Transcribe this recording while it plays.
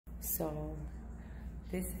So,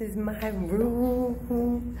 this is my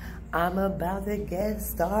room. I'm about to get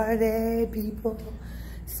started, people.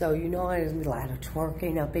 So, you know, there's a lot of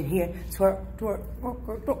twerking up in here. Twerk, twerk, twerk,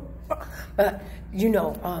 twerk, twerk. But, you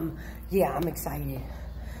know, yeah, I'm excited.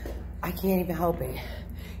 I can't even help it.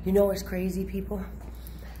 You know what's crazy, people?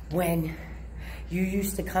 When you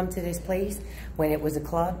used to come to this place when it was a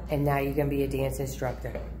club, and now you're gonna be a dance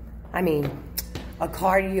instructor. I mean, a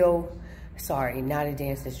cardio, sorry, not a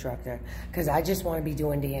dance instructor, because I just want to be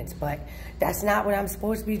doing dance, but that's not what I'm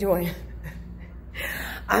supposed to be doing.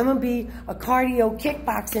 I'm gonna be a cardio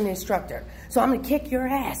kickboxing instructor. So I'm gonna kick your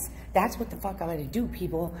ass. That's what the fuck I'm gonna do,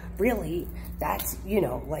 people. Really, that's, you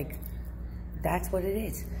know, like, that's what it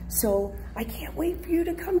is. So I can't wait for you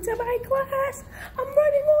to come to my class. I'm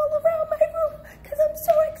running all around my room because I'm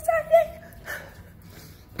so excited.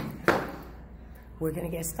 We're gonna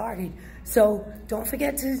get started. So don't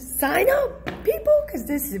forget to sign up, people, because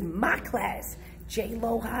this is my class. J.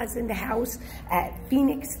 Loha's in the house at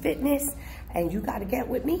Phoenix Fitness, and you gotta get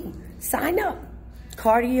with me. Sign up.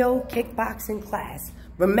 Cardio kickboxing class.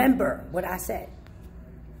 Remember what I said.